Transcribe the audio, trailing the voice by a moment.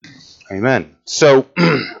Amen. So,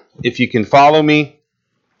 if you can follow me,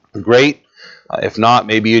 great. If not,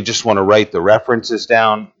 maybe you just want to write the references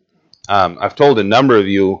down. I've told a number of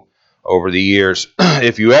you over the years,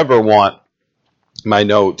 if you ever want my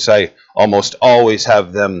notes, I almost always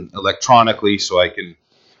have them electronically so I can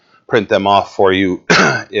print them off for you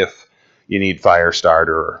if you need Firestarter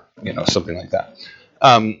or something like that.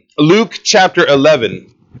 Luke chapter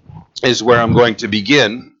 11 is where I'm going to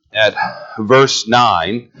begin at verse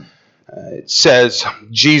 9. It says,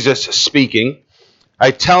 Jesus speaking,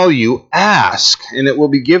 I tell you, ask, and it will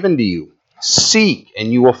be given to you. Seek,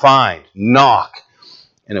 and you will find. Knock,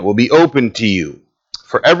 and it will be opened to you.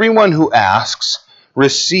 For everyone who asks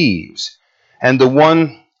receives, and the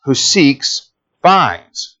one who seeks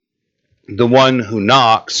finds. The one who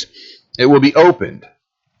knocks, it will be opened.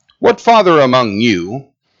 What father among you,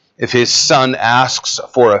 if his son asks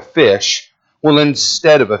for a fish, will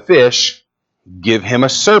instead of a fish give him a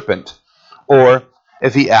serpent? Or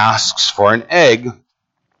if he asks for an egg,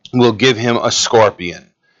 will give him a scorpion?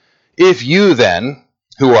 If you then,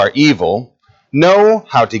 who are evil, know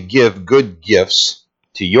how to give good gifts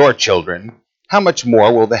to your children, how much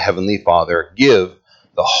more will the Heavenly Father give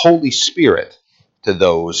the Holy Spirit to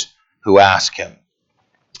those who ask him?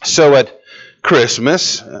 So at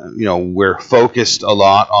Christmas, we're focused a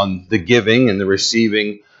lot on the giving and the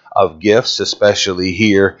receiving of gifts, especially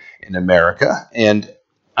here in America. And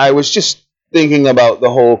I was just thinking about the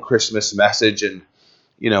whole Christmas message and,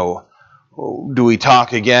 do we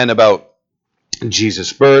talk again about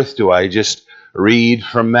Jesus' birth? Do I just read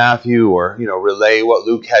from Matthew or, relay what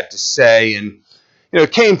Luke had to say? And,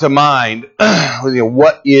 it came to mind,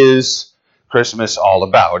 what is Christmas all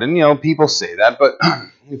about? And, people say that, but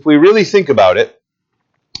if we really think about it,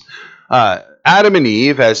 Adam and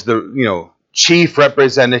Eve, as the, chief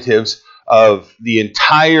representatives of the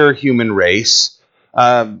entire human race,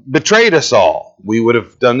 betrayed us all. We would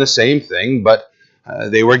have done the same thing, but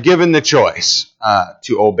they were given the choice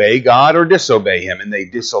to obey God or disobey him, and they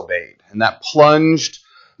disobeyed. And that plunged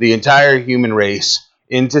the entire human race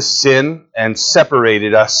into sin and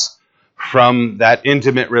separated us from that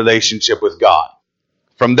intimate relationship with God.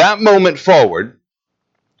 From that moment forward,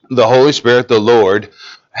 the Holy Spirit, the Lord,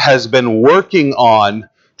 has been working on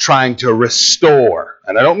trying to restore,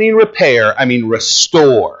 and I don't mean repair, I mean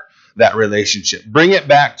restore that relationship. Bring it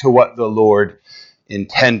back to what the Lord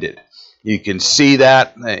intended. You can see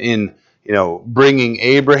that in, bringing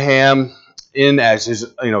Abraham in as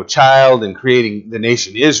his, child and creating the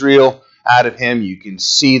nation Israel out of him. You can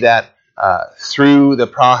see that through the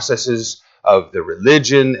processes of the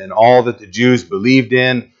religion and all that the Jews believed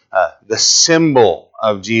in, the symbol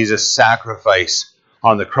of Jesus' sacrifice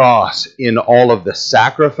on the cross in all of the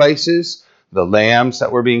sacrifices, the lambs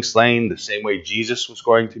that were being slain, the same way Jesus was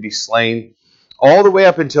going to be slain, all the way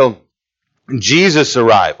up until Jesus'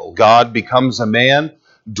 arrival. God becomes a man,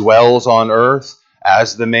 dwells on earth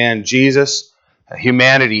as the man Jesus.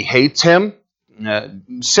 Humanity hates him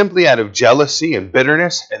simply out of jealousy and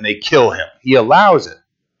bitterness, and they kill him. He allows it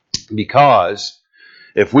because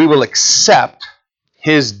if we will accept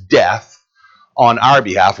his death on our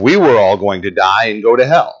behalf, we were all going to die and go to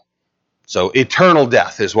hell. So eternal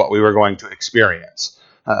death is what we were going to experience.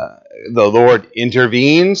 The Lord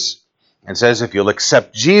intervenes and says, if you'll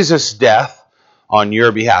accept Jesus' death on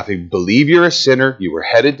your behalf, if you believe you're a sinner, you were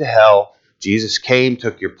headed to hell, Jesus came,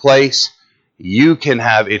 took your place, you can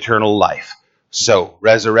have eternal life. So,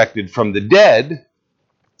 resurrected from the dead,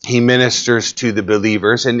 he ministers to the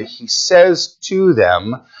believers, and he says to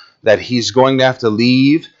them that he's going to have to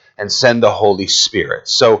leave and send the Holy Spirit.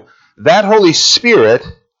 So, that Holy Spirit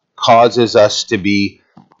causes us to be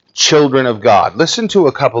children of God. Listen to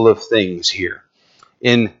a couple of things here.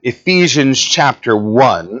 In Ephesians chapter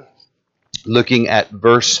 1, looking at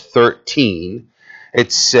verse 13,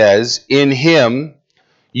 it says, in him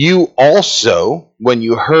you also, when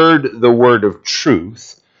you heard the word of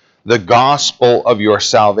truth, the gospel of your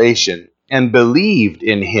salvation, and believed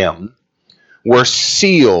in him, were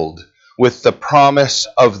sealed with the promise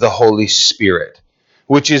of the Holy Spirit,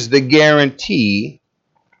 which is the guarantee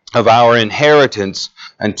of our inheritance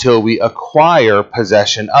until we acquire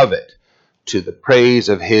possession of it, to the praise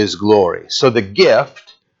of his glory. So the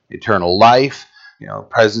gift, eternal life,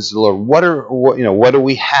 presence of the Lord, what do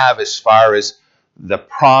we have as far as the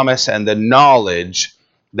promise and the knowledge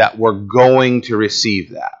that we're going to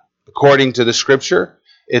receive that? According to the scripture,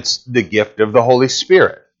 it's the gift of the Holy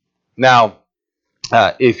Spirit. Now,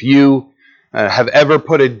 if you have ever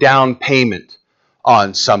put a down payment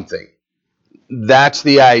on something, that's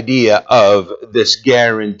the idea of this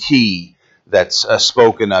guarantee that's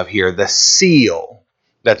spoken of here, the seal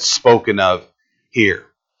that's spoken of here.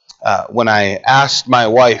 When I asked my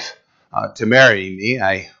wife to marry me,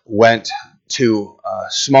 I went to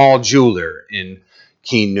a small jeweler in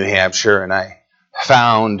Keene, New Hampshire, and I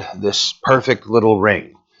found this perfect little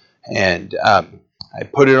ring. And I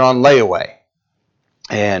put it on layaway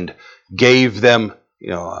and gave them,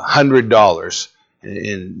 $100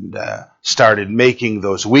 and started making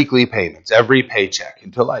those weekly payments, every paycheck,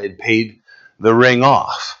 until I had paid the ring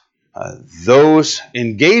off. Those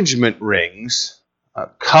engagement rings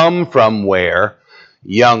come from where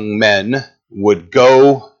young men would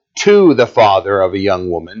go to the father of a young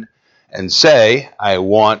woman and say, I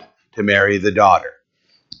want to marry the daughter.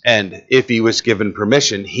 And if he was given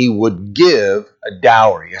permission, he would give a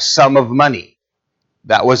dowry, a sum of money.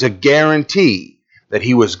 That was a guarantee that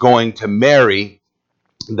he was going to marry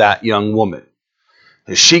that young woman.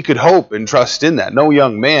 She could hope and trust in that. No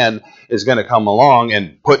young man is going to come along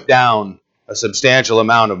and put down a substantial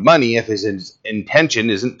amount of money if his intention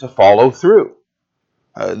isn't to follow through.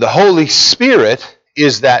 The Holy Spirit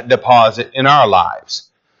is that deposit in our lives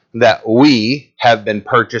that we have been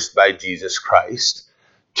purchased by Jesus Christ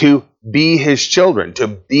to be his children, to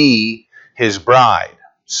be his bride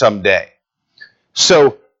someday.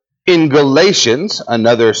 So in Galatians,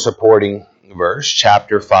 another supporting verse,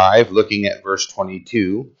 chapter 5, looking at verse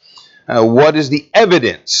 22, what is the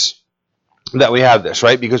evidence that we have this,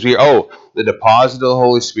 right? Because the deposit of the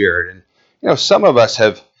Holy Spirit. And, some of us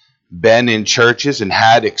have been in churches and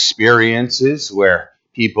had experiences where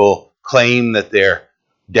people claim that they're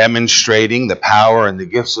demonstrating the power and the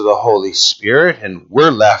gifts of the Holy Spirit, and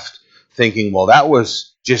we're left thinking, well, that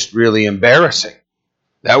was just really embarrassing.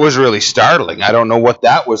 That was really startling. I don't know what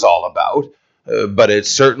that was all about, but it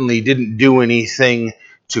certainly didn't do anything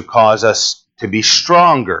to cause us to be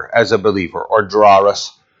stronger as a believer or draw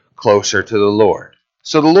us closer to the Lord.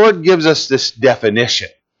 So the Lord gives us this definition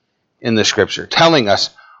in the Scripture, telling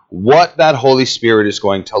us what that Holy Spirit is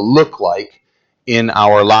going to look like in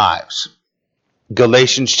our lives.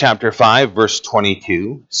 Galatians chapter 5, verse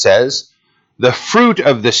 22 says, the fruit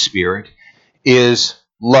of the Spirit is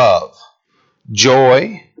love,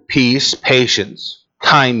 joy, peace, patience,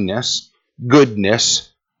 kindness, goodness,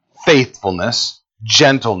 faithfulness,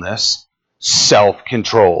 gentleness,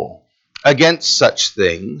 self-control. Against such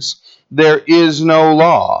things there is no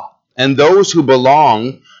law, and those who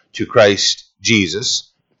belong to Christ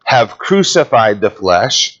Jesus have crucified the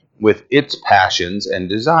flesh with its passions and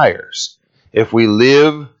desires. If we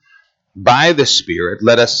live by the Spirit,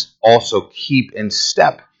 let us also keep in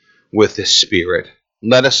step with the Spirit.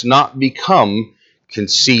 Let us not become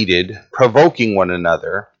conceited, provoking one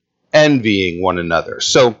another, envying one another.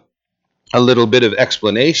 So, a little bit of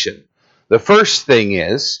explanation. The first thing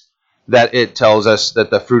is that it tells us that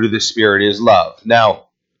the fruit of the Spirit is love. Now,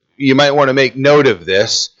 you might want to make note of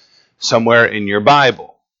this somewhere in your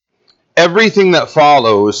Bible. Everything that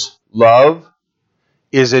follows love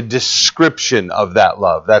is a description of that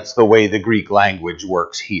love. That's the way the Greek language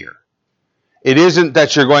works here. It isn't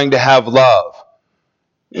that you're going to have love,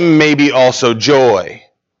 maybe also joy,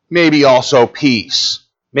 maybe also peace,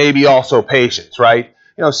 maybe also patience, right?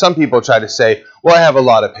 Some people try to say, well, I have a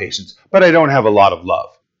lot of patience, but I don't have a lot of love.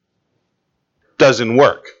 Doesn't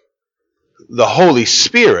work. The Holy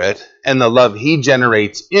Spirit and the love he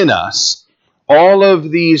generates in us, all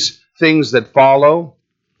of these things that follow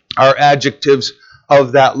are adjectives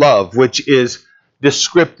of that love, which is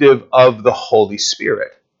descriptive of the Holy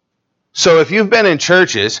Spirit. So if you've been in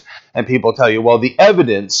churches and people tell you, well, the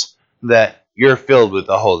evidence that you're filled with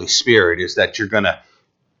the Holy Spirit is that you're going to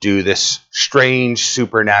do this strange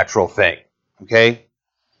supernatural thing, okay?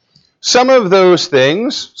 Some of those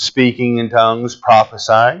things, speaking in tongues,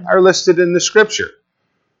 prophesying, are listed in the Scripture.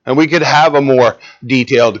 And we could have a more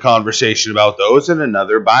detailed conversation about those in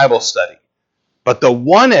another Bible study. But the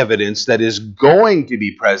one evidence that is going to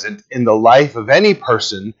be present in the life of any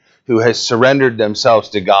person who has surrendered themselves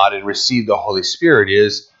to God and received the Holy Spirit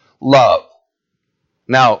is love.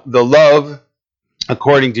 Now, the love,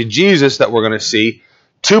 according to Jesus, that we're going to see,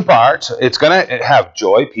 two parts. It's going to have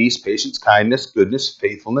joy, peace, patience, kindness, goodness,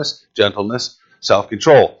 faithfulness, gentleness,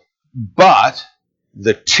 self-control. But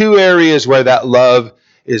the two areas where that love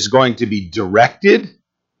is going to be directed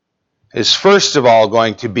is first of all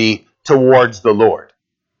going to be towards the Lord.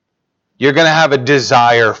 You're going to have a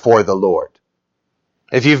desire for the Lord.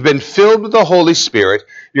 If you've been filled with the Holy Spirit,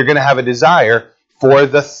 you're going to have a desire for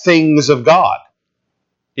the things of God.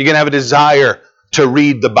 You're going to have a desire to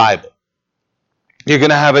read the Bible. You're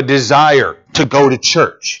going to have a desire to go to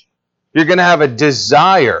church. You're going to have a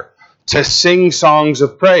desire to sing songs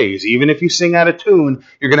of praise. Even if you sing out of tune,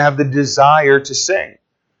 you're going to have the desire to sing.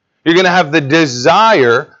 You're going to have the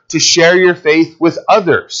desire to share your faith with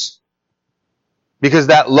others. Because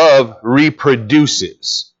that love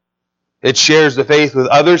reproduces. It shares the faith with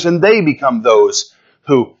others, and they become those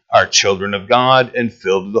who are children of God and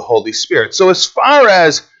filled with the Holy Spirit. So as far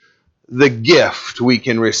as the gift we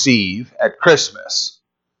can receive at Christmas,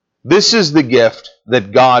 this is the gift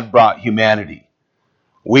that God brought humanity.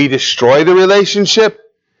 We destroy the relationship,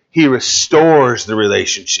 He restores the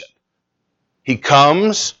relationship. He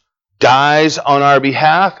comes, dies on our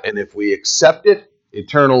behalf, and if we accept it,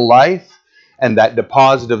 eternal life, and that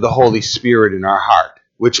deposit of the Holy Spirit in our heart,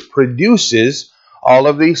 which produces all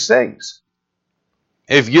of these things.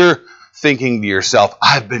 If you're thinking to yourself,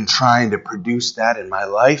 I've been trying to produce that in my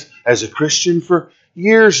life as a Christian for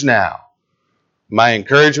years now, my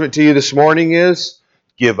encouragement to you this morning is,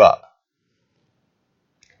 give up.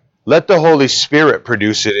 Let the Holy Spirit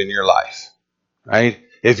produce it in your life, right?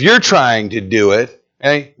 If you're trying to do it,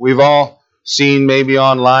 hey, we've all seen maybe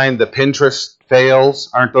online the Pinterest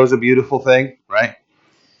fails. Aren't those a beautiful thing, right?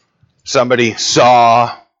 Somebody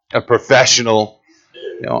saw a professional,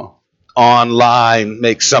 online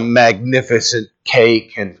make some magnificent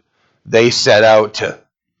cake, and they set out to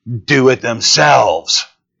do it themselves.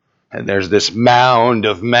 And there's this mound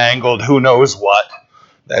of mangled who knows what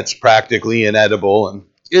that's practically inedible. And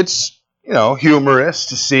it's, humorous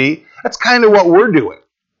to see. That's kind of what we're doing.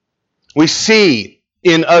 We see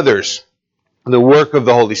in others the work of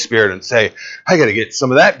the Holy Spirit and say, I got to get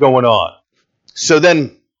some of that going on. So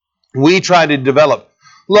then we try to develop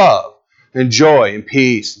love and joy and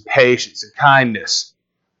peace and patience and kindness.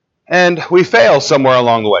 And we fail somewhere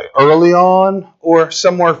along the way, early on or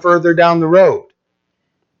somewhere further down the road.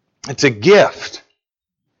 It's a gift.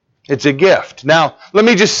 It's a gift. Now, let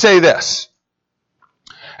me just say this.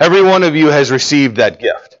 Every one of you has received that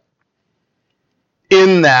gift.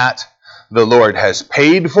 In that, the Lord has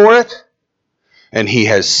paid for it, and He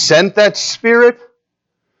has sent that Spirit.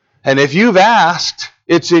 And if you've asked,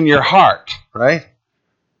 it's in your heart, right?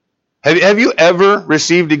 Have you ever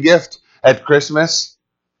received a gift at Christmas,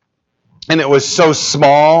 and it was so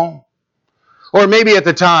small? Or maybe at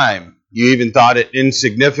the time, you even thought it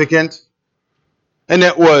insignificant, and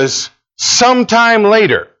it was sometime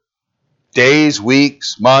later, days,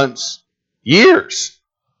 weeks, months, years,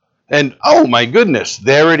 and oh my goodness,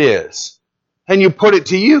 there it is. And you put it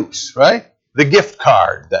to use, right? The gift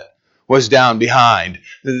card that was down behind,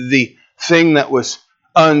 the thing that was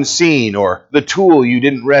unseen, or the tool you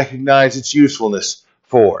didn't recognize its usefulness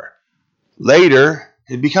for. Later,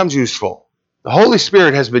 it becomes useful. The Holy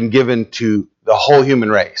Spirit has been given to the whole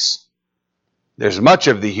human race. There's much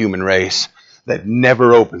of the human race that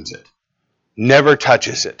never opens it, never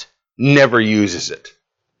touches it, never uses it.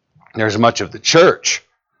 There's much of the church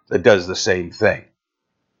that does the same thing.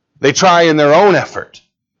 They try in their own effort.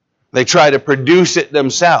 They try to produce it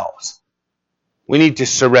themselves. We need to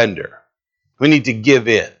surrender. We need to give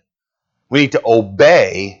in. We need to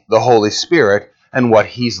obey the Holy Spirit and what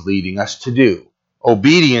He's leading us to do.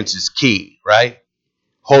 Obedience is key, right?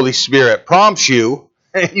 Holy Spirit prompts you,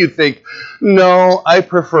 and you think, no, I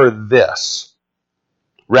prefer this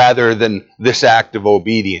rather than this act of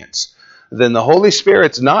obedience. Then the Holy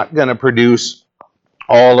Spirit's not going to produce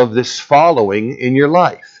all of this following in your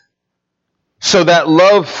life. So that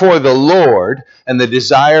love for the Lord and the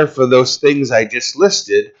desire for those things I just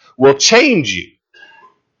listed will change you.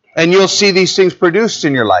 And you'll see these things produced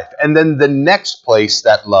in your life. And then the next place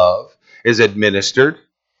that love is administered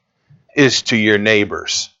is to your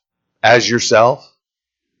neighbors as yourself.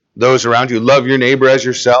 Those around you, love your neighbor as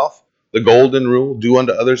yourself. The golden rule, do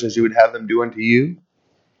unto others as you would have them do unto you.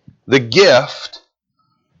 The gift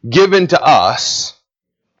given to us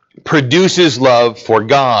produces love for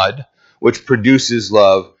God, which produces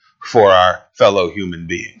love for our fellow human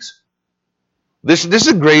beings. This is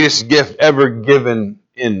the greatest gift ever given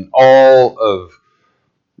in all of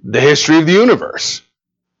the history of the universe.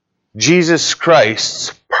 Jesus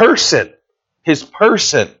Christ's person, His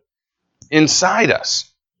person inside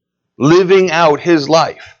us, living out His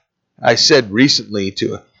life. I said recently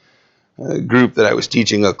to a group that I was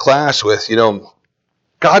teaching a class with,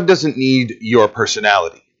 God doesn't need your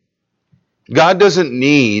personality. God doesn't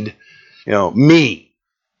need, me.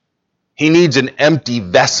 He needs an empty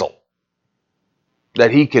vessel that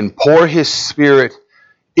He can pour His Spirit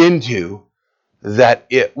into, that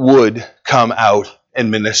it would come out and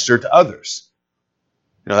minister to others.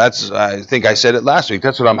 I think I said it last week.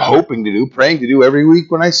 That's what I'm hoping to do, praying to do every week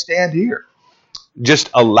when I stand here. Just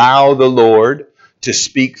allow the Lord to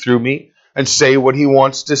speak through me and say what He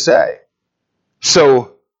wants to say.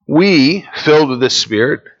 So we, filled with the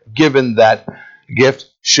Spirit, given that gift,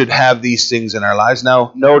 should have these things in our lives.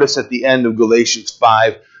 Now, notice at the end of Galatians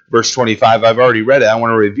 5, verse 25, I've already read it. I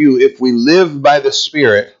want to review. If we live by the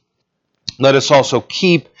Spirit, let us also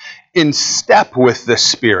keep in step with the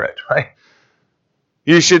Spirit, right?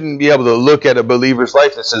 You shouldn't be able to look at a believer's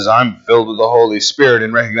life that says, I'm filled with the Holy Spirit,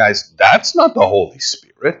 and recognize that's not the Holy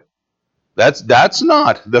Spirit. That's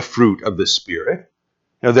not the fruit of the Spirit.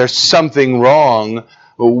 There's something wrong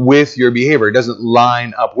with your behavior. It doesn't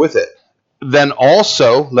line up with it. Then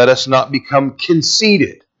also, let us not become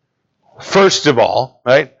conceited. First of all,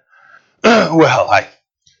 right? Well, I'm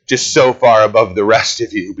just so far above the rest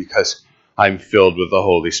of you because I'm filled with the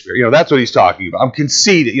Holy Spirit. That's what he's talking about. I'm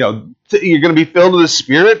conceited. You're going to be filled with the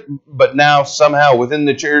Spirit, but now somehow within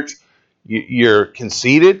the church, you're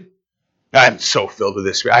conceited. I'm so filled with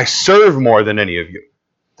the Spirit. I serve more than any of you.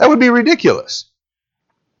 That would be ridiculous.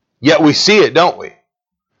 Yet we see it, don't we?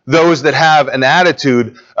 Those that have an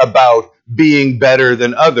attitude about being better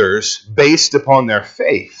than others based upon their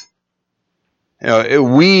faith.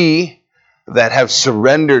 We that have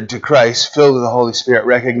surrendered to Christ, filled with the Holy Spirit,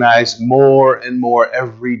 recognize more and more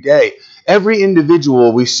every day. Every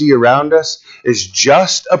individual we see around us is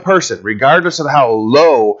just a person, regardless of how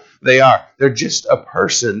low they are. They're just a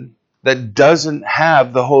person that doesn't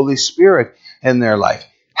have the Holy Spirit in their life.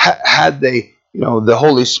 Had they, the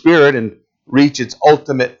Holy Spirit and reach its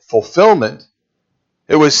ultimate fulfillment,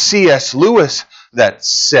 it was C.S. Lewis that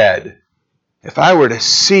said, if I were to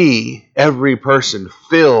see every person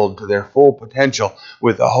filled to their full potential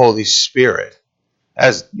with the Holy Spirit,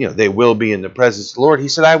 as they will be in the presence of the Lord, he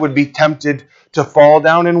said, I would be tempted to fall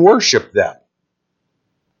down and worship them.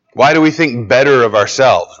 Why do we think better of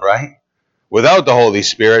ourselves, right? Without the Holy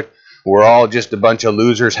Spirit, we're all just a bunch of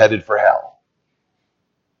losers headed for hell.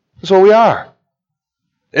 That's what we are.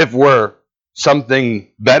 If we're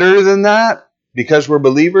something better than that, because we're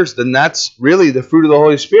believers, then that's really the fruit of the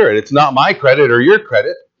Holy Spirit. It's not my credit or your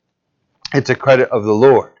credit. It's a credit of the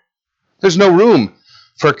Lord. There's no room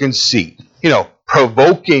for conceit.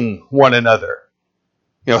 Provoking one another.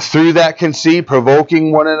 Through that conceit,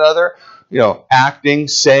 provoking one another, acting,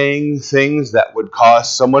 saying things that would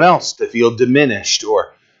cause someone else to feel diminished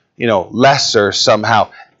or, lesser somehow.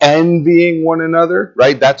 Envying one another,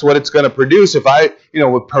 right? That's what it's going to produce. If I,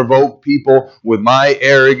 would provoke people with my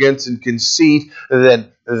arrogance and conceit,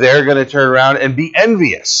 then they're going to turn around and be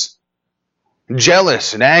envious,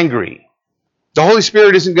 jealous, and angry. The Holy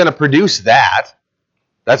Spirit isn't going to produce that.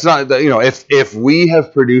 That's not, if we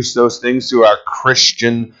have produced those things through our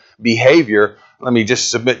Christian behavior, let me just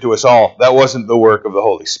submit to us all, that wasn't the work of the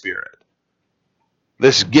Holy Spirit.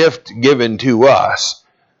 This gift given to us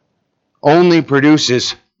only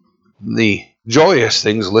produces the joyous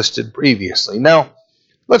things listed previously. Now,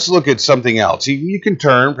 let's look at something else. You can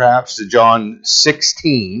turn perhaps to John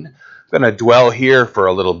 16. I'm going to dwell here for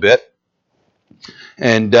a little bit.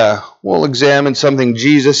 And we'll examine something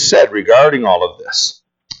Jesus said regarding all of this.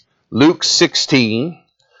 Luke 16,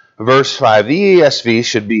 verse 5. The ESV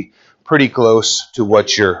should be pretty close to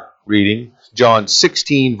what you're reading. John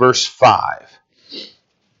 16, verse 5.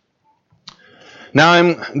 Now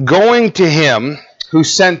I'm going to him who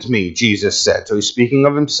sent me, Jesus said. So he's speaking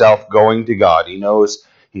of himself going to God. He knows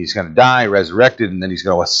he's going to die, resurrected, and then he's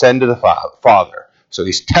going to ascend to the Father. So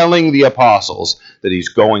he's telling the apostles that he's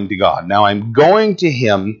going to God. Now I'm going to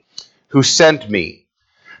him who sent me.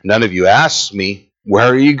 None of you asked me, where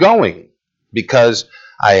are you going? Because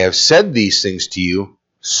I have said these things to you,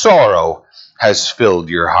 sorrow has filled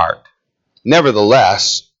your heart.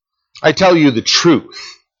 Nevertheless, I tell you the truth.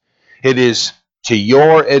 It is to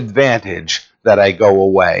your advantage that I go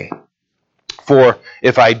away. For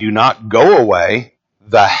if I do not go away,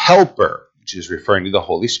 the Helper, which is referring to the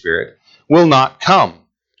Holy Spirit, will not come.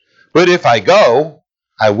 But if I go,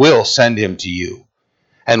 I will send him to you.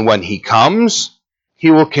 And when he comes, he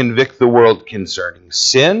will convict the world concerning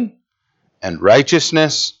sin and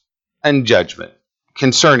righteousness and judgment.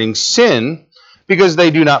 Concerning sin, because they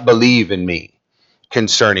do not believe in me.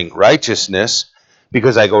 Concerning righteousness,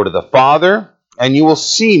 because I go to the Father, and you will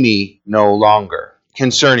see me no longer.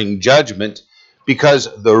 Concerning judgment, because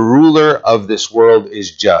the ruler of this world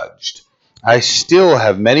is judged. I still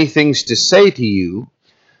have many things to say to you,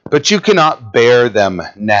 but you cannot bear them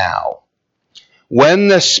now. When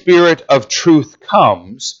the Spirit of truth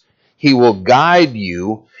comes, he will guide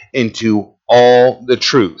you into all the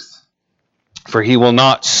truth. For he will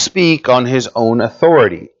not speak on his own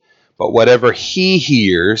authority, but whatever he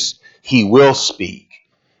hears, he will speak,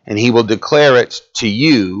 and he will declare it to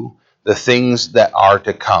you, the things that are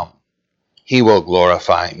to come. He will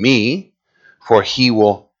glorify me, for he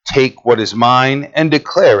will take what is mine and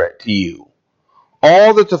declare it to you.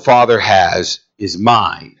 All that the Father has is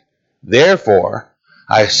mine. Therefore,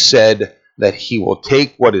 I said that he will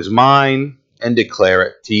take what is mine and declare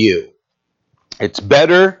it to you. It's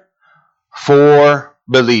better for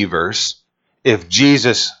believers if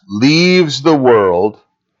Jesus leaves the world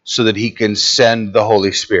so that he can send the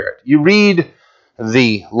Holy Spirit. You read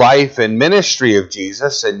the life and ministry of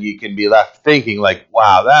Jesus, and you can be left thinking like,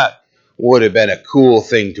 wow, that would have been a cool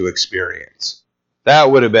thing to experience. That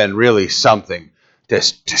would have been really something to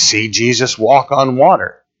see Jesus walk on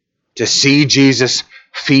water, to see Jesus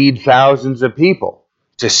feed thousands of people,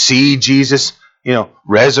 to see Jesus,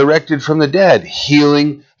 resurrected from the dead,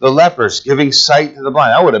 healing the lepers, giving sight to the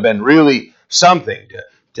blind. That would have been really something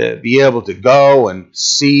to be able to go and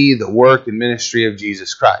see the work and ministry of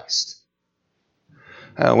Jesus Christ.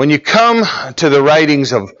 When you come to the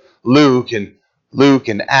writings of Luke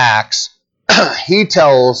and Acts, he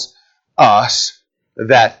tells us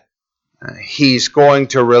that he's going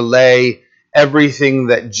to relay everything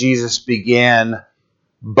that Jesus began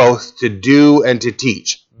both to do and to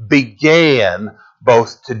teach. Began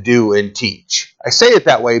both to do and teach. I say it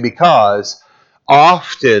that way because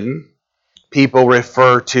often people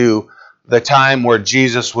refer to the time where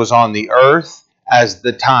Jesus was on the earth as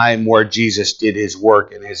the time where Jesus did his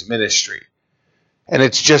work and his ministry. And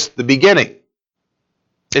it's just the beginning.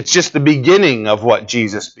 It's just the beginning of what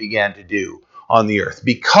Jesus began to do on the earth.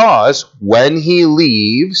 Because when he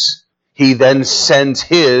leaves, he then sends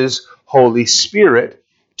his Holy Spirit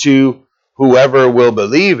to whoever will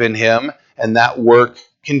believe in him, and that work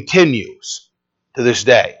continues to this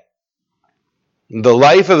day. The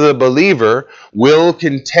life of the believer will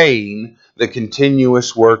contain the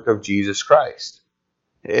continuous work of Jesus Christ.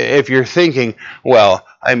 If you're thinking, well,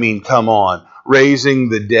 come on, raising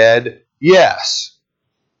the dead, yes.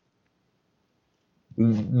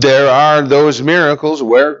 There are those miracles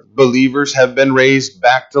where believers have been raised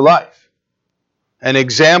back to life. An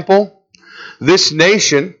example, this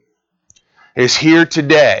nation is here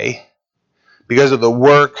today because of the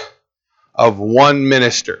work of one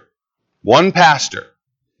minister, one pastor.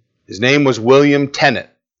 His name was William Tennent.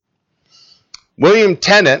 William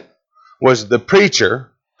Tennent was the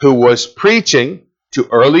preacher who was preaching to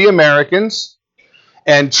early Americans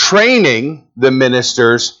and training the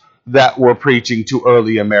ministers that were preaching to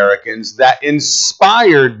early Americans that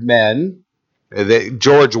inspired men.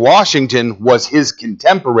 George Washington was his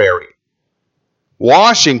contemporary.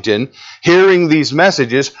 Washington, hearing these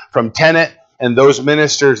messages from Tennent and those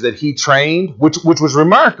ministers that he trained, which was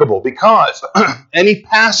remarkable because any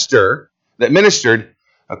pastor that ministered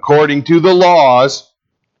according to the laws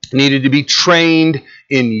needed to be trained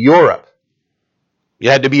in Europe.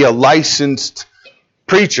 You had to be a licensed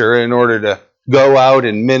preacher in order to go out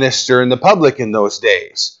and minister in the public in those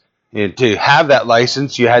days. And to have that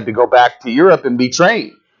license, you had to go back to Europe and be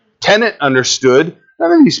trained. Tennent understood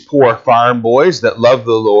none of these poor farm boys that love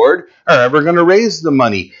the Lord are ever going to raise the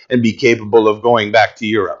money and be capable of going back to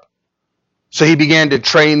Europe. So he began to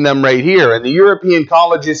train them right here, and the European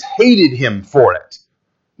colleges hated him for it.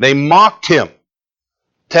 They mocked him.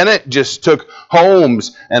 Tennent just took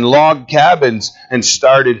homes and log cabins and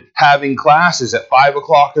started having classes at 5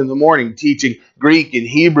 o'clock in the morning, teaching Greek and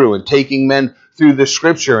Hebrew and taking men through the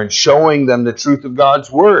Scripture and showing them the truth of God's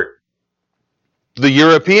Word. The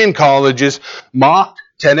European colleges mocked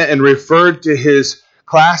Tennent and referred to his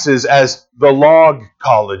classes as the log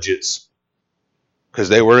colleges because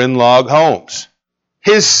they were in log homes.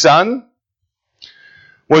 His son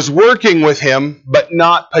was working with him, but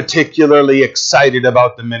not particularly excited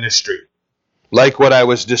about the ministry. Like what I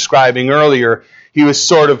was describing earlier, he was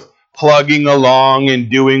sort of plugging along and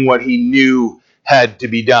doing what he knew had to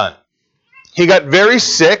be done. He got very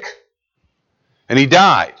sick, and he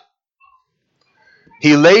died.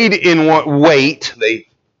 He laid in wait. They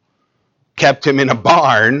kept him in a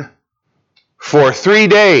barn for 3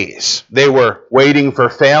 days. They were waiting for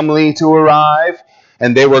family to arrive,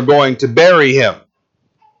 and they were going to bury him.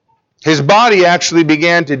 His body actually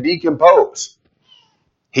began to decompose.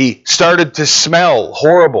 He started to smell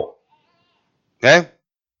horrible. Okay?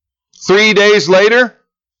 3 days later,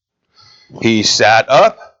 he sat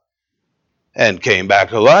up and came back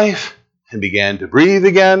to life and began to breathe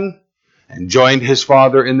again and joined his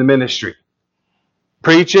father in the ministry,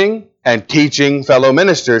 preaching and teaching fellow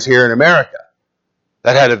ministers here in America.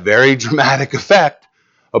 That had a very dramatic effect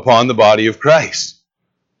upon the body of Christ.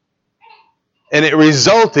 And it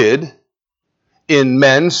resulted in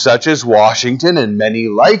men such as Washington and many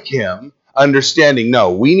like him understanding,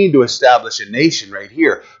 no, we need to establish a nation right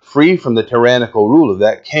here, free from the tyrannical rule of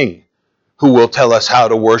that king who will tell us how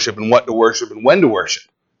to worship and what to worship and when to worship.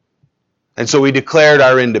 And so we declared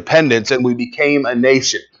our independence and we became a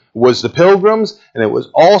nation. It was the Pilgrims, and it was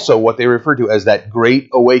also what they refer to as that Great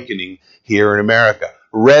Awakening here in America.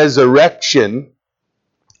 Resurrection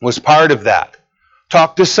was part of that.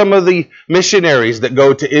 Talk to some of the missionaries that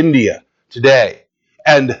go to India today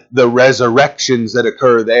and the resurrections that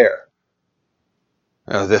occur there.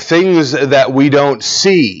 The things that we don't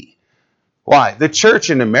see. Why? The church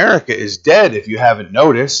in America is dead, if you haven't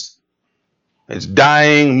noticed. It's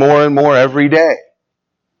dying more and more every day.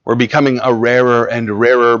 We're becoming a rarer and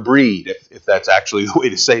rarer breed, if that's actually the way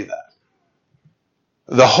to say that.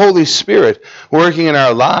 The Holy Spirit working in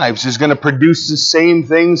our lives is going to produce the same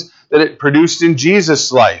things that it produced in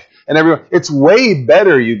Jesus' life. And everyone, it's way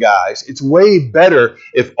better, you guys. It's way better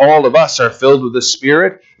if all of us are filled with the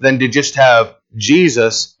Spirit than to just have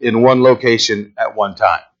Jesus in one location at one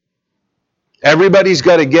time. Everybody's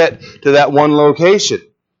got to get to that one location.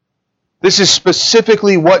 This is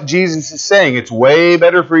specifically what Jesus is saying. It's way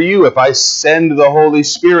better for you if I send the Holy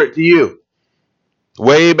Spirit to you.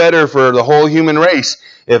 Way better for the whole human race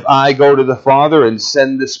if I go to the Father and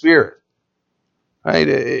send the Spirit. Right?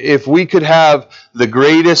 If we could have the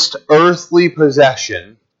greatest earthly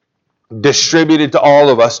possession distributed to all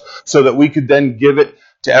of us so that we could then give it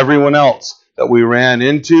to everyone else that we ran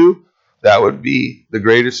into, that would be the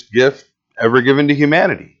greatest gift ever given to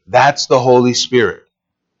humanity. That's the Holy Spirit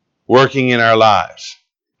working in our lives.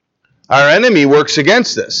 Our enemy works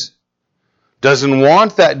against us. Doesn't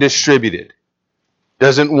want that distributed.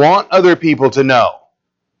 Doesn't want other people to know.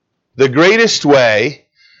 The greatest way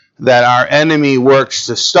that our enemy works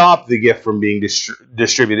to stop the gift from being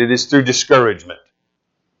distributed is through discouragement.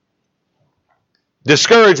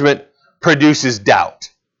 Discouragement produces doubt.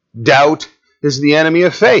 Doubt is the enemy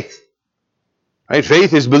of faith. Right?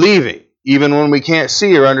 Faith is believing, even when we can't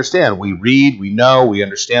see or understand. We read, we know, we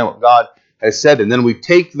understand what God has said, and then we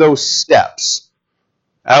take those steps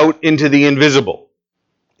out into the invisible,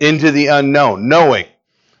 into the unknown, knowing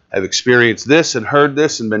I've experienced this and heard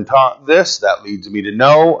this and been taught this. That leads me to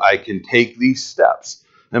know I can take these steps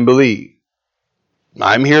and believe.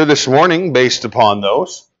 I'm here this morning based upon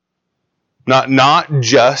those. Not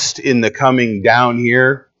just in the coming down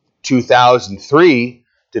here 2003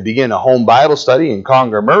 to begin a home Bible study in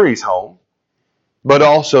Conger Murray's home, but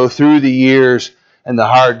also through the years and the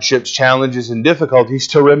hardships, challenges, and difficulties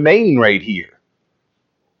to remain right here.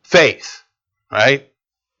 Faith, right?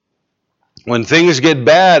 When things get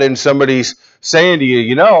bad and somebody's saying to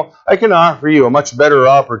you, I can offer you a much better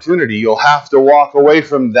opportunity. You'll have to walk away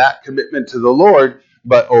from that commitment to the Lord,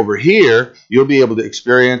 but over here, you'll be able to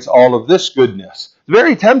experience all of this goodness. It's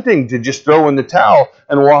very tempting to just throw in the towel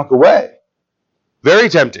and walk away. Very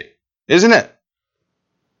tempting, isn't it?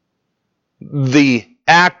 The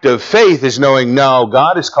act of faith is knowing, no,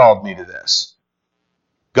 God has called me to this.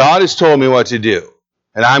 God has told me what to do,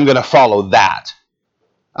 and I'm going to follow that.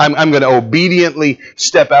 I'm going to obediently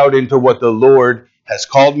step out into what the Lord has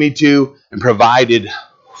called me to and provided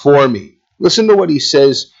for me. Listen to what he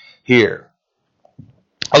says here.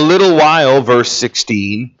 A little while, verse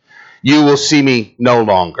 16, you will see me no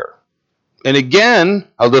longer. And again,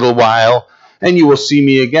 a little while, and you will see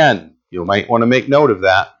me again. You might want to make note of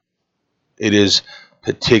that. It is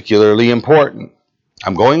particularly important.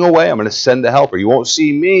 I'm going away. I'm going to send the helper. You won't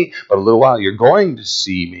see me, but a little while you're going to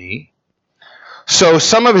see me. So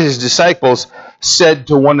some of his disciples said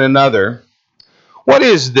to one another, what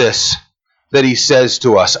is this that he says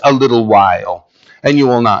to us, a little while, and you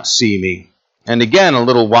will not see me? And again, a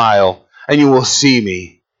little while, and you will see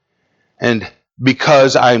me. And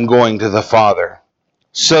because I'm going to the Father.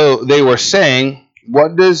 So they were saying,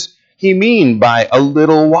 what does he mean by a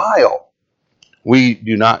little while? We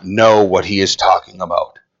do not know what he is talking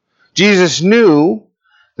about. Jesus knew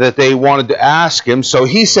that they wanted to ask him, so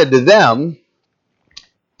he said to them,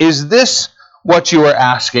 is this what you are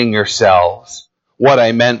asking yourselves? What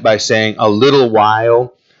I meant by saying a little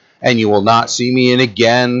while and you will not see me, and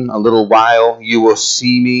again a little while you will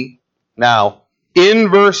see me. Now, in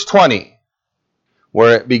verse 20,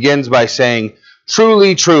 where it begins by saying,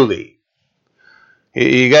 truly, truly,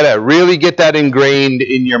 you got to really get that ingrained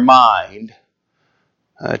in your mind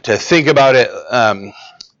to think about it.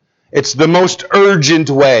 It's the most urgent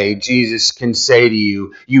way Jesus can say to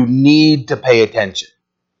you, you need to pay attention.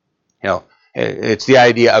 It's the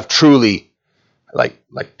idea of truly, like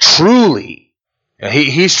truly.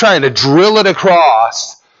 He's trying to drill it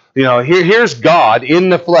across. Here's God in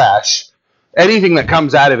the flesh. Anything that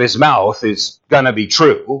comes out of his mouth is going to be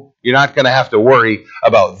true. You're not going to have to worry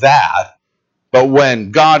about that. But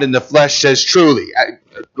when God in the flesh says truly,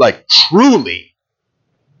 truly,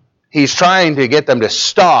 he's trying to get them to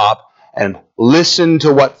stop and listen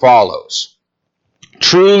to what follows.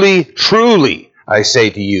 Truly, truly, I say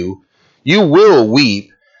to you, you will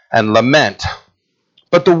weep and lament,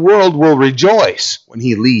 but the world will rejoice when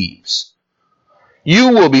he leaves. You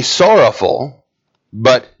will be sorrowful,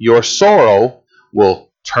 but your sorrow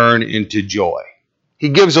will turn into joy. He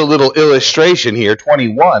gives a little illustration here,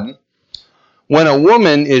 21. When a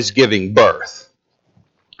woman is giving birth,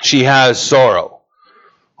 she has sorrow.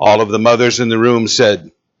 All of the mothers in the room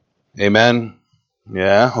said, amen.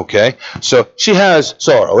 Yeah, okay. So she has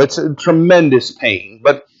sorrow. It's a tremendous pain,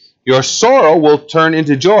 but your sorrow will turn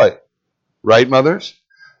into joy. Right, mothers?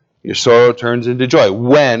 Your sorrow turns into joy.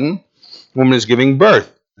 When a woman is giving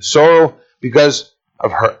birth, sorrow because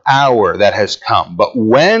of her hour that has come. But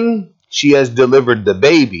when she has delivered the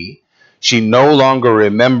baby, she no longer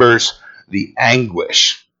remembers the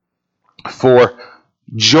anguish. For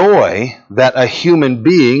joy that a human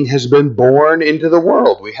being has been born into the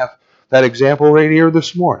world. We have that example right here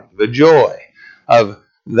this morning. The joy of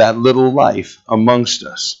that little life amongst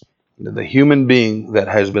us. The human being that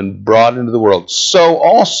has been brought into the world. So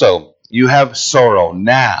also you have sorrow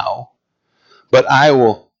now, but I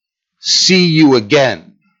will see you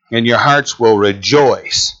again, and your hearts will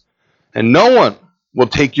rejoice, and no one will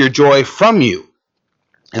take your joy from you.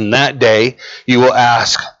 In that day you will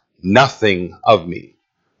ask nothing of me.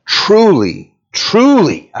 Truly,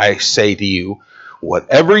 truly, I say to you,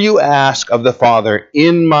 whatever you ask of the Father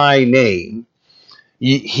in my name,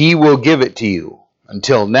 he will give it to you.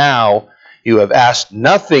 Until now, you have asked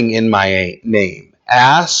nothing in my name.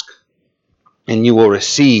 Ask, and you will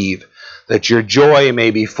receive, that your joy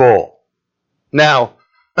may be full. Now,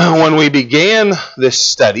 when we began this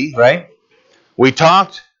study, right, we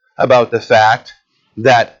talked about the fact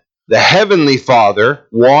that the Heavenly Father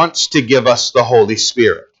wants to give us the Holy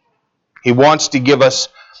Spirit. He wants to give us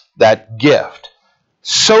that gift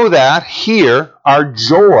so that here our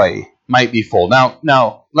joy might be full.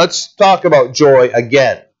 Now let's talk about joy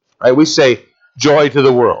again. Right? We say, joy to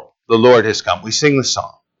the world. The Lord has come. We sing the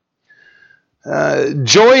song.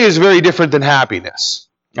 Joy is very different than happiness.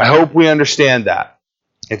 I hope we understand that.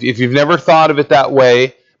 If you've never thought of it that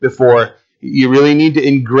way before, you really need to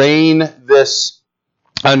ingrain this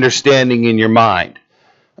understanding in your mind.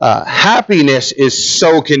 Happiness is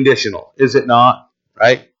so conditional, is it not?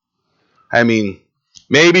 Right? I mean,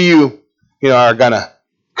 maybe you are going to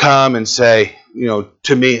come and say,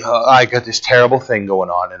 to me, I got this terrible thing going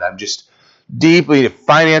on, and I'm just deeply in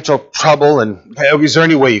financial trouble, and is there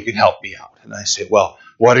any way you can help me out? And I say, well,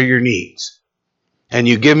 what are your needs? And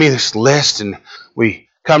you give me this list, and we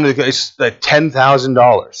come to it's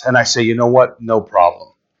 $10,000, and I say, you know what? No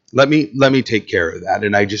problem. Let me take care of that,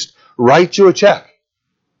 and I just write you a check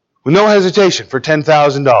with no hesitation for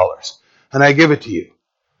 $10,000, and I give it to you,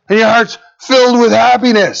 and your heart's filled with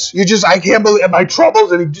happiness. I can't believe my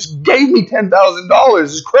troubles, and he just gave me $10,000.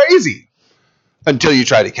 It's crazy. Until you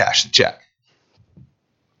try to cash the check.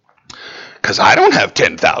 Because I don't have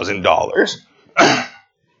 $10,000.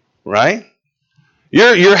 Right?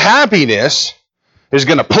 Your happiness is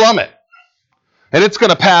going to plummet. And it's going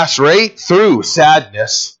to pass right through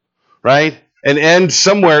sadness, right? And end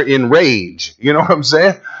somewhere in rage. You know what I'm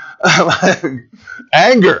saying?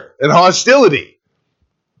 Anger and hostility.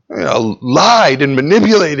 Lied and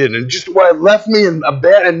manipulated and just left me in a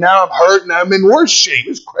bed, and now I'm hurt and I'm in worse shape.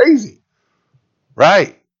 It's crazy.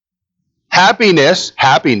 Right? Happiness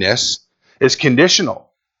is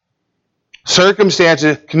conditional.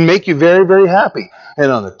 Circumstances can make you very, very happy.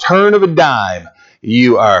 And on the turn of a dime,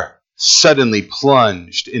 you are suddenly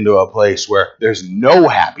plunged into a place where there's no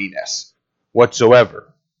happiness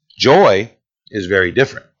whatsoever. Joy is very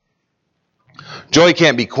different. Joy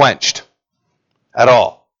can't be quenched at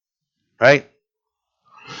all. Right?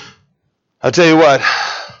 I'll tell you what,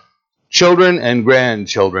 children and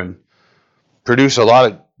grandchildren produce a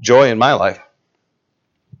lot of joy in my life.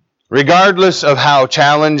 Regardless of how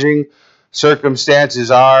challenging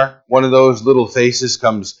circumstances are, one of those little faces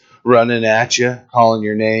comes running at you, calling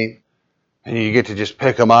your name, and you get to just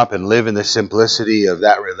pick them up and live in the simplicity of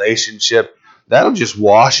that relationship. That'll just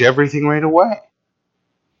wash everything right away.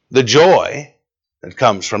 The joy that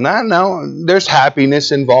comes from that, now there's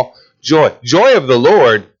happiness involved. Joy of the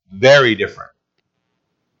Lord, very different.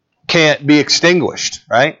 Can't be extinguished,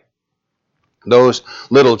 right? Those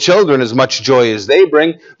little children, as much joy as they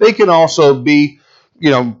bring, they can also be,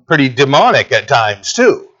 pretty demonic at times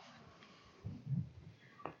too.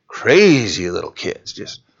 Crazy little kids,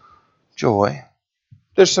 just joy.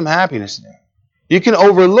 There's some happiness in there. You can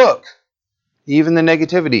overlook even the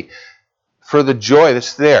negativity for the joy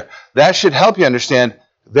that's there. That should help you understand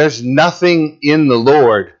there's nothing in the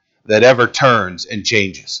Lord that ever turns and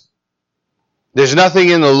changes. There's nothing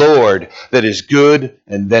in the Lord that is good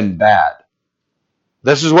and then bad.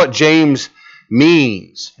 This is what James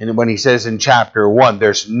means. And when he says in chapter 1,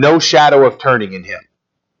 there's no shadow of turning in him.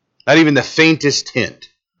 Not even the faintest hint.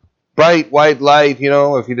 Bright white light,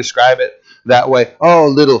 if you describe it that way. Oh,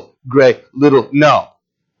 little gray, no.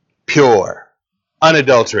 Pure,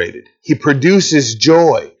 unadulterated. He produces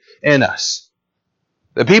joy in us.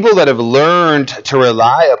 The people that have learned to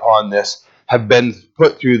rely upon this have been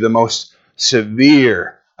put through the most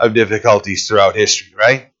severe of difficulties throughout history,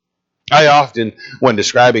 right? I often, when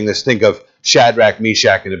describing this, think of Shadrach,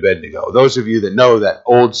 Meshach, and Abednego. Those of you that know that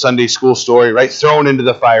old Sunday school story, right? Thrown into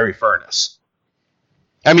the fiery furnace.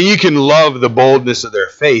 I mean, you can love the boldness of their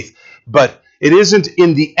faith, but it isn't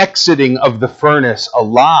in the exiting of the furnace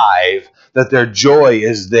alive that their joy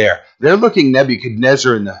is there. They're looking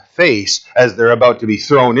Nebuchadnezzar in the face as they're about to be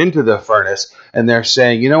thrown into the furnace, and they're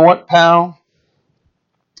saying, you know what, pal?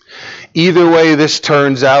 Either way this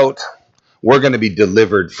turns out, we're going to be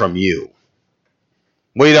delivered from you.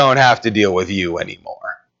 We don't have to deal with you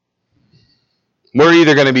anymore. We're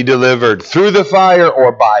either going to be delivered through the fire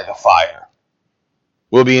or by the fire.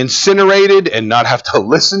 We'll be incinerated and not have to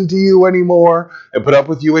listen to you anymore and put up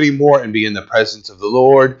with you anymore and be in the presence of the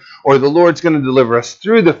Lord. Or the Lord's going to deliver us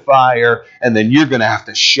through the fire and then you're going to have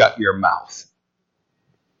to shut your mouth.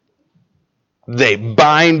 They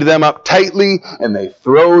bind them up tightly and they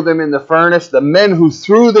throw them in the furnace. The men who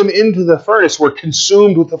threw them into the furnace were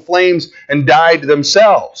consumed with the flames and died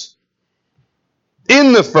themselves.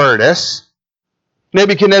 In the furnace,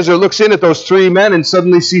 Nebuchadnezzar looks in at those 3 men and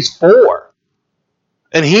suddenly sees 4.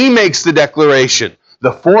 And he makes the declaration.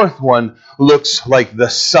 The 4th one looks like the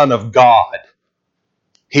Son of God.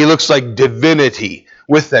 He looks like divinity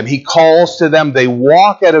with them. He calls to them. They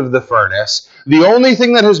walk out of the furnace. The only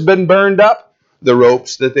thing that has been burned up, the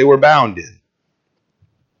ropes that they were bound in.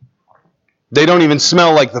 They don't even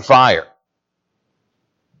smell like the fire.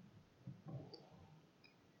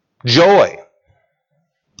 Joy.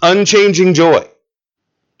 Unchanging joy.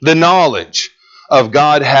 The knowledge of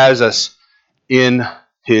God has us in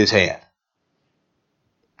his hand.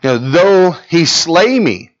 Though he slay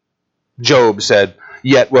me, Job said,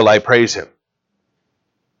 yet will I praise him.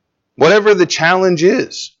 Whatever the challenge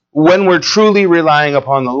is, when we're truly relying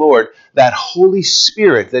upon the Lord, that Holy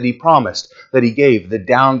Spirit that he promised, that he gave, the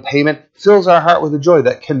down payment, fills our heart with a joy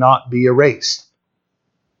that cannot be erased.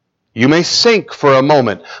 You may sink for a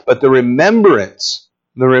moment, but the remembrance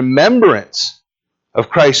of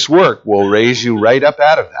Christ's work will raise you right up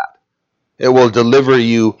out of that. It will deliver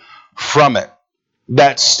you from it.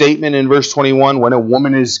 That statement in verse 21, when a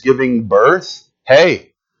woman is giving birth,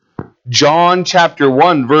 hey, John chapter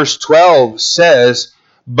 1 verse 12 says,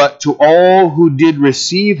 but to all who did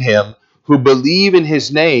receive him, who believe in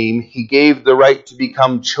his name, he gave the right to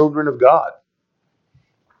become children of God.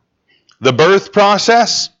 The birth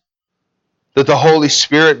process that the Holy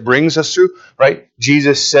Spirit brings us through, right?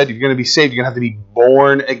 Jesus said, if you're going to be saved, you're going to have to be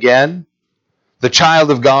born again. The child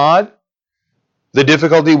of God, the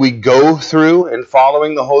difficulty we go through in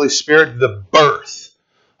following the Holy Spirit, the birth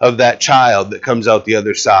of that child that comes out the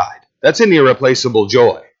other side. That's an irreplaceable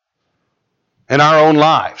joy in our own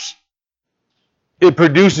lives. It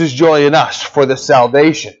produces joy in us for the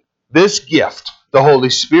salvation. This gift, the Holy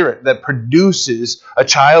Spirit, that produces a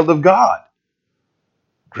child of God.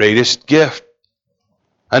 Greatest gift.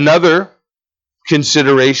 Another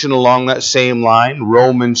consideration along that same line,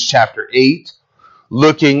 Romans chapter 8,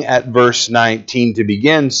 looking at verse 19 to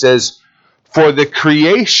begin, says, for the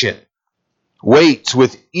creation waits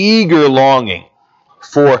with eager longing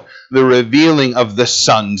for the revealing of the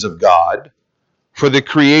sons of God. For the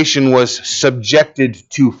creation was subjected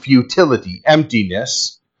to futility,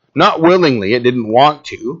 emptiness, not willingly, it didn't want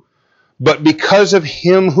to, but because of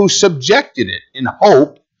him who subjected it, in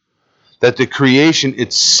hope that the creation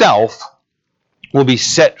itself will be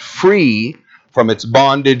set free from its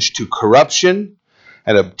bondage to corruption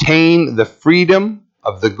and obtain the freedom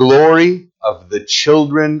of the glory of the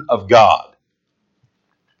children of God.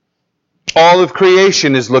 All of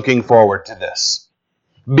creation is looking forward to this,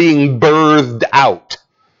 being birthed out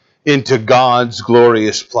into God's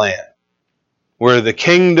glorious plan, where the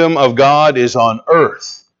kingdom of God is on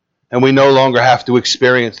earth, and we no longer have to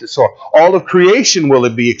experience this. So all of creation will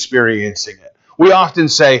be experiencing it. We often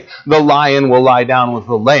say the lion will lie down with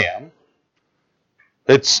the lamb.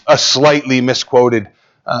 It's a slightly misquoted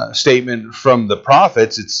statement from the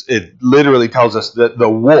prophets. It literally tells us that the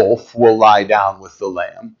wolf will lie down with the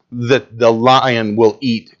lamb, that the lion will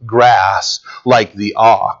eat grass like the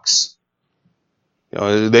ox.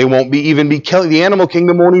 They won't even be killing. The animal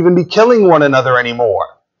kingdom won't even be killing one another anymore.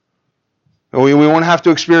 We won't have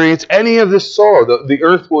to experience any of this sorrow. The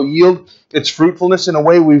earth will yield its fruitfulness in a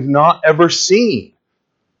way we've not ever seen.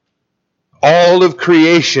 All of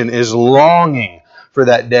creation is longing for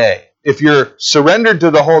that day. If you're surrendered to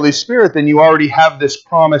the Holy Spirit, then you already have this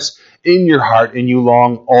promise in your heart, and you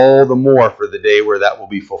long all the more for the day where that will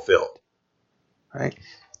be fulfilled. Right?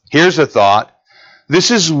 Here's a thought. This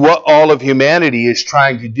is what all of humanity is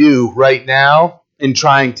trying to do right now in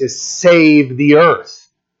trying to save the earth.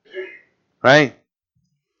 Right?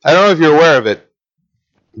 I don't know if you're aware of it.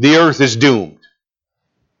 The earth is doomed.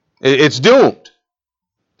 It's doomed.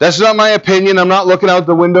 That's not my opinion. I'm not looking out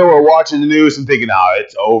the window or watching the news and thinking,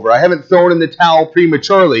 it's over. I haven't thrown in the towel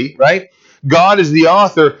prematurely, right? God is the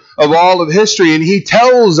author of all of history, and He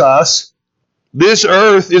tells us this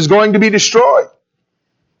earth is going to be destroyed.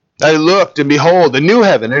 I looked, and behold, a new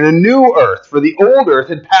heaven and a new earth, for the old earth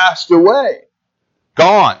had passed away.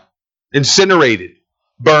 Gone, incinerated,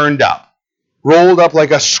 burned up, rolled up like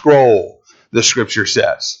a scroll, the Scripture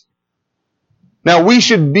says. Now, we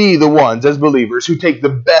should be the ones, as believers, who take the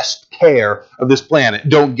best care of this planet.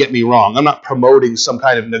 Don't get me wrong. I'm not promoting some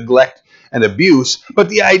kind of neglect and abuse, but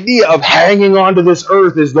the idea of hanging on to this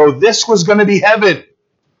earth as though this was going to be heaven,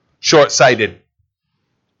 short-sighted.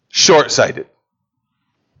 Short-sighted.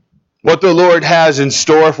 What the Lord has in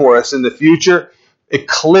store for us in the future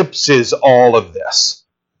eclipses all of this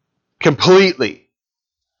completely.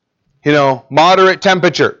 Moderate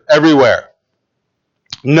temperature everywhere.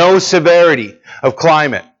 No severity of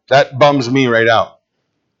climate. That bums me right out.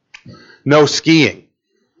 No skiing.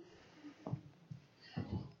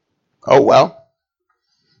 Oh well.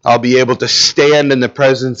 I'll be able to stand in the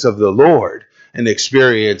presence of the Lord and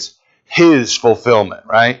experience His fulfillment,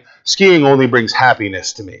 right? Skiing only brings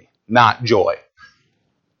happiness to me, not joy.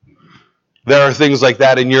 There are things like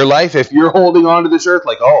that in your life. If you're holding on to this earth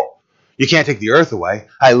like, you can't take the earth away.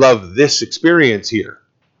 I love this experience here.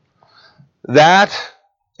 That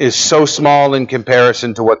is so small in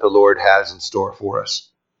comparison to what the Lord has in store for us.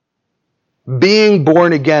 Being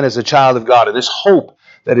born again as a child of God, and this hope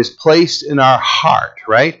that is placed in our heart,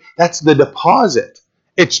 right? That's the deposit.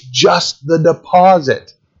 It's just the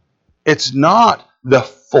deposit. It's not the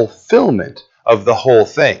fulfillment of the whole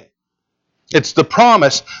thing. It's the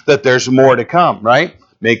promise that there's more to come, right?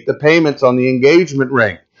 Make the payments on the engagement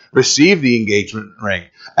ring. Receive the engagement ring.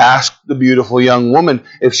 Ask the beautiful young woman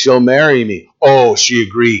if she'll marry me. Oh, she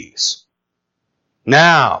agrees.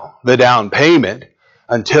 Now, the down payment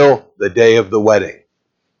until the day of the wedding.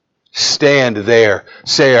 Stand there,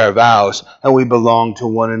 say our vows, and we belong to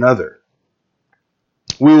one another.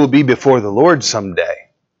 We will be before the Lord someday.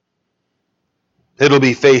 It'll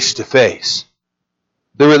be face to face.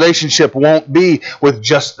 The relationship won't be with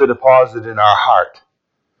just the deposit in our heart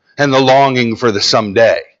and the longing for the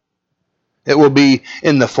someday. It will be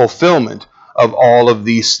in the fulfillment of all of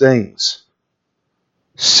these things.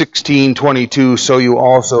 16:22, so you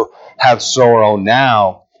also have sorrow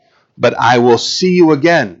now, but I will see you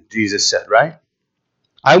again, Jesus said, right?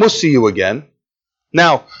 I will see you again.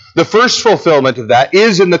 Now, the first fulfillment of that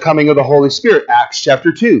is in the coming of the Holy Spirit, Acts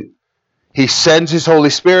chapter 2. He sends His Holy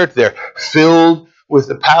Spirit there, filled with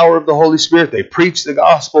the power of the Holy Spirit. They preach the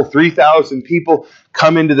gospel. 3,000 people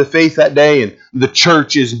come into the faith that day, and the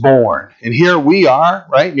church is born. And here we are,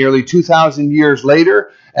 right, nearly 2,000 years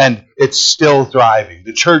later, and it's still thriving.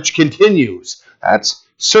 The church continues. That's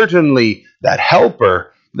certainly that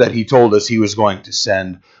helper that He told us He was going to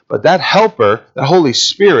send. But that helper, the Holy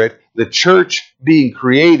Spirit, the church being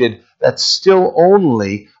created, that's still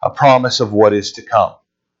only a promise of what is to come.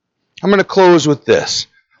 I'm going to close with this.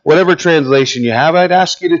 Whatever translation you have, I'd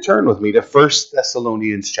ask you to turn with me to 1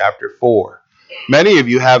 Thessalonians chapter 4. Many of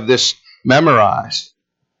you have this memorized.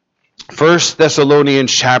 1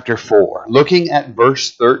 Thessalonians chapter 4, looking at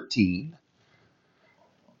verse 13.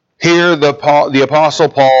 Here the Apostle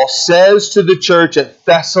Paul says to the church at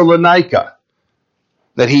Thessalonica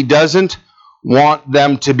that he doesn't want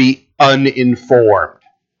them to be uninformed.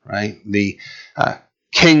 Right? The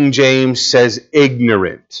King James says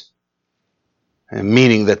ignorant,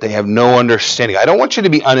 meaning that they have no understanding. I don't want you to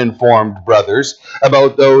be uninformed, brothers,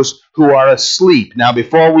 about those who are asleep. Now,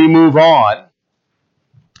 before we move on,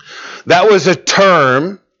 that was a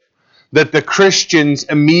term that the Christians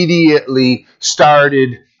immediately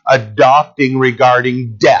started adopting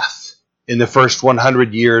regarding death in the first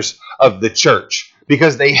 100 years of the church,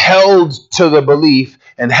 because they held to the belief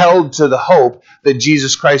and held to the hope that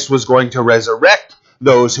Jesus Christ was going to resurrect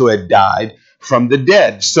those who had died from the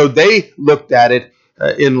dead. So they looked at it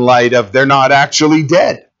in light of they're not actually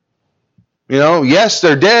dead. Yes,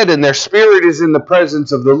 they're dead and their spirit is in the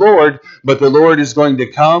presence of the Lord, but the Lord is going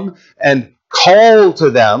to come and call to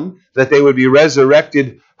them that they would be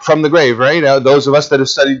resurrected from the grave, right? Now, those of us that have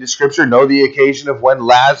studied the Scripture know the occasion of when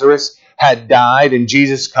Lazarus had died, and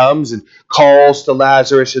Jesus comes and calls to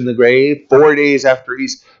Lazarus in the grave 4 days after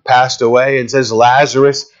he's passed away and says,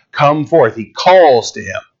 Lazarus, come forth. He calls to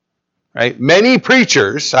him. Right? Many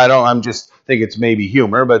preachers, I'm just think it's maybe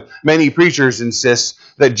humor, but many preachers insist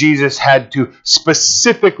that Jesus had to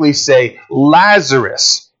specifically say,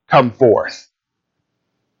 Lazarus, come forth.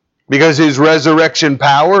 Because his resurrection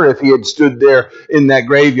power, if he had stood there in that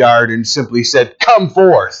graveyard and simply said, come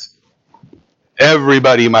forth,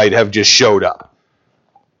 everybody might have just showed up.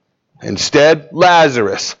 Instead,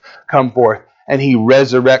 Lazarus, come forth, and he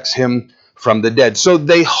resurrects him from the dead. So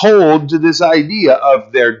they hold to this idea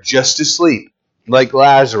of they're just asleep, like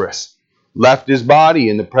Lazarus. Left his body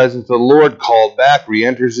in the presence of the Lord, called back,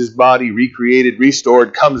 re-enters his body, recreated,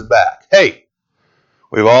 restored, comes back. Hey,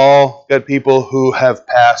 we've all got people who have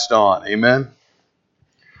passed on. Amen?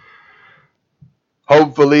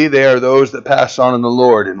 Hopefully, they are those that pass on in the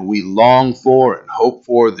Lord, and we long for and hope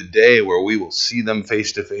for the day where we will see them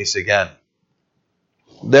face to face again.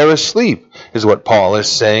 They're asleep, is what Paul is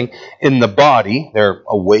saying. In the body, they're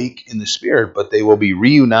awake in the spirit, but they will be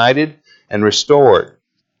reunited and restored.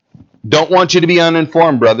 Don't want you to be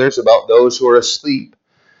uninformed, brothers, about those who are asleep,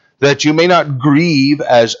 that you may not grieve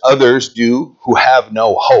as others do who have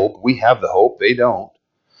no hope. We have the hope, they don't.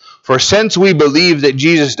 For since we believe that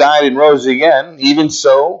Jesus died and rose again, even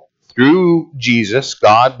so, through Jesus,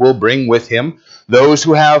 God will bring with him those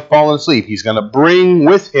who have fallen asleep. He's going to bring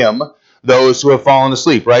with him those who have fallen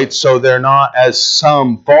asleep, right? So they're not, as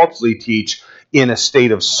some falsely teach, in a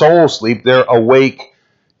state of soul sleep. They're awake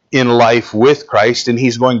in life with Christ, and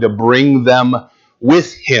he's going to bring them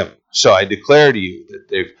with him. So I declare to you that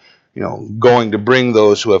they're going to bring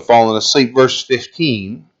those who have fallen asleep. Verse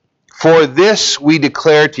 15, for this we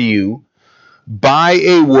declare to you by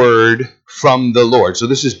a word from the Lord. So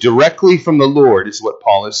this is directly from the Lord, is what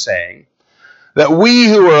Paul is saying. That we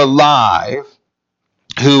who are alive,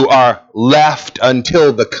 who are left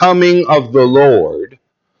until the coming of the Lord,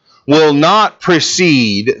 will not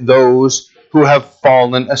precede those who have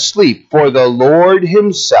fallen asleep. For the Lord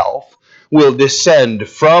himself will descend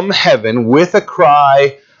from heaven with a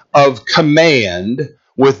cry of command,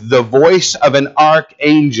 with the voice of an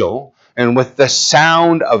archangel, and with the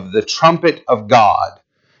sound of the trumpet of God.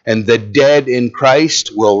 And the dead in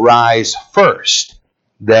Christ will rise first.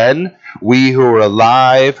 Then we who are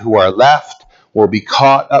alive, who are left, will be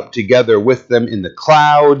caught up together with them in the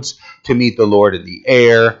clouds to meet the Lord in the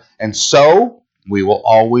air. And so we will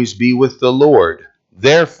always be with the Lord.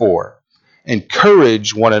 Therefore,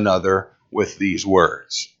 encourage one another with these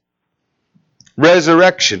words.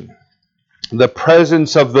 Resurrection, the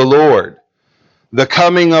presence of the Lord, the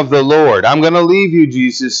coming of the Lord. I'm going to leave you,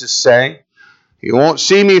 Jesus is saying. You won't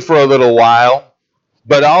see me for a little while,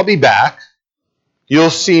 but I'll be back. You'll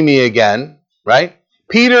see me again, right?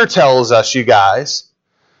 Peter tells us, you guys,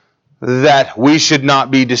 that we should not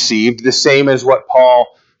be deceived, the same as what Paul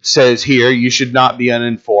says here. You should not be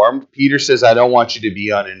uninformed. Peter says, I don't want you to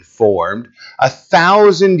be uninformed.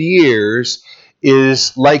 1,000 years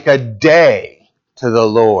is like a day to the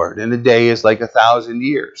Lord, and a day is like 1,000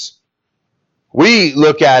 years. We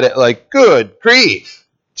look at it like, good grief.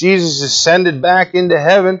 Jesus ascended back into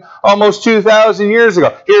heaven almost 2,000 years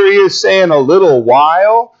ago. Here he is saying a little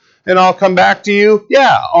while, and I'll come back to you.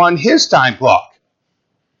 Yeah, on his time clock,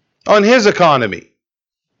 on his economy.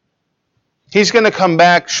 He's going to come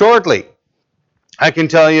back shortly. I can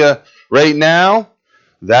tell you right now,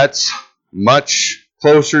 that's much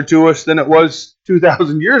closer to us than it was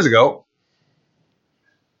 2,000 years ago.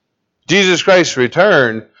 Jesus Christ's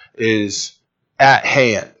return is at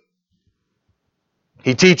hand.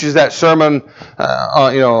 He teaches that sermon,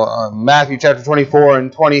 Matthew chapter 24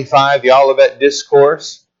 and 25, the Olivet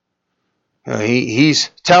Discourse. He's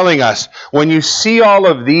telling us, when you see all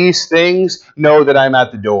of these things, know that I'm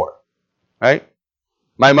at the door. Right?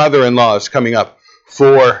 My mother-in-law is coming up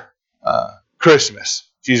for Christmas.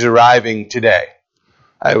 She's arriving today.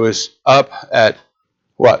 I was up at,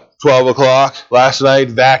 12 o'clock last night,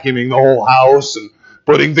 vacuuming the whole house and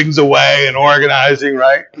putting things away and organizing,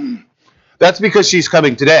 right? That's because she's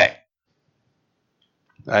coming today.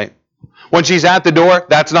 Right? When she's at the door,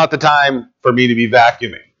 that's not the time for me to be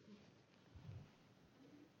vacuuming.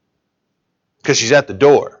 Because she's at the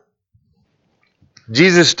door.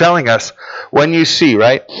 Jesus is telling us, when you see,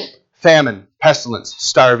 right, famine, pestilence,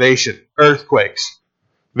 starvation, earthquakes,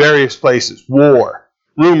 various places, war,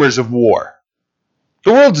 rumors of war.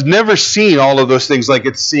 The world's never seen all of those things like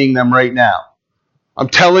it's seeing them right now. I'm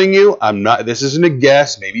telling you, this isn't a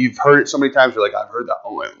guess. Maybe you've heard it so many times, you're like, I've heard that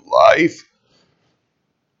all my life.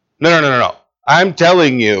 No. I'm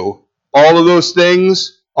telling you, all of those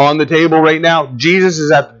things on the table right now, Jesus is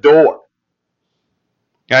at the door.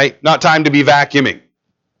 Right? Not time to be vacuuming,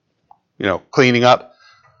 cleaning up.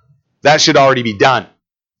 That should already be done.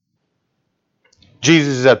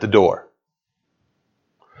 Jesus is at the door.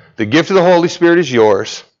 The gift of the Holy Spirit is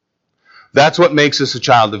yours. That's what makes us a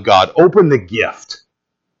child of God. Open the gift.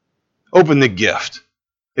 Open the gift.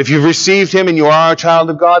 If you've received Him and you are a child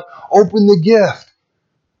of God, open the gift.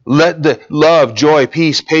 Let the love, joy,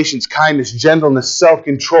 peace, patience, kindness, gentleness,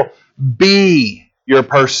 self-control be your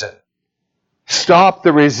person. Stop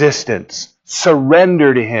the resistance.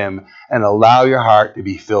 Surrender to Him and allow your heart to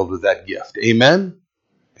be filled with that gift. Amen?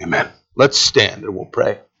 Amen. Let's stand and we'll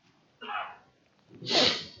pray.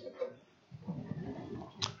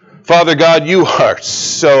 Father God, you are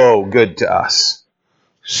so good to us.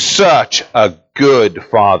 Such a good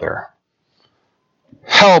Father.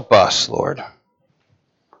 Help us, Lord.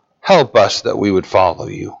 Help us that we would follow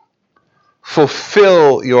you.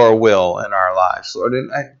 Fulfill your will in our lives, Lord.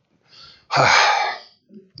 And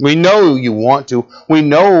we know you want to. We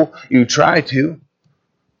know you try to.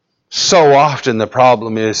 So often the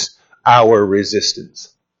problem is our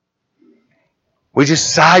resistance. We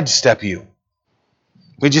just sidestep you.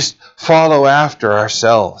 We just follow after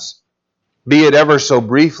ourselves. Be it ever so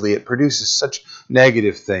briefly, it produces such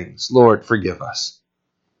negative things. Lord, forgive us.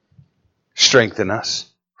 Strengthen us.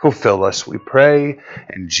 Fulfill us, we pray.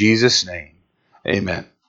 In Jesus' name, amen.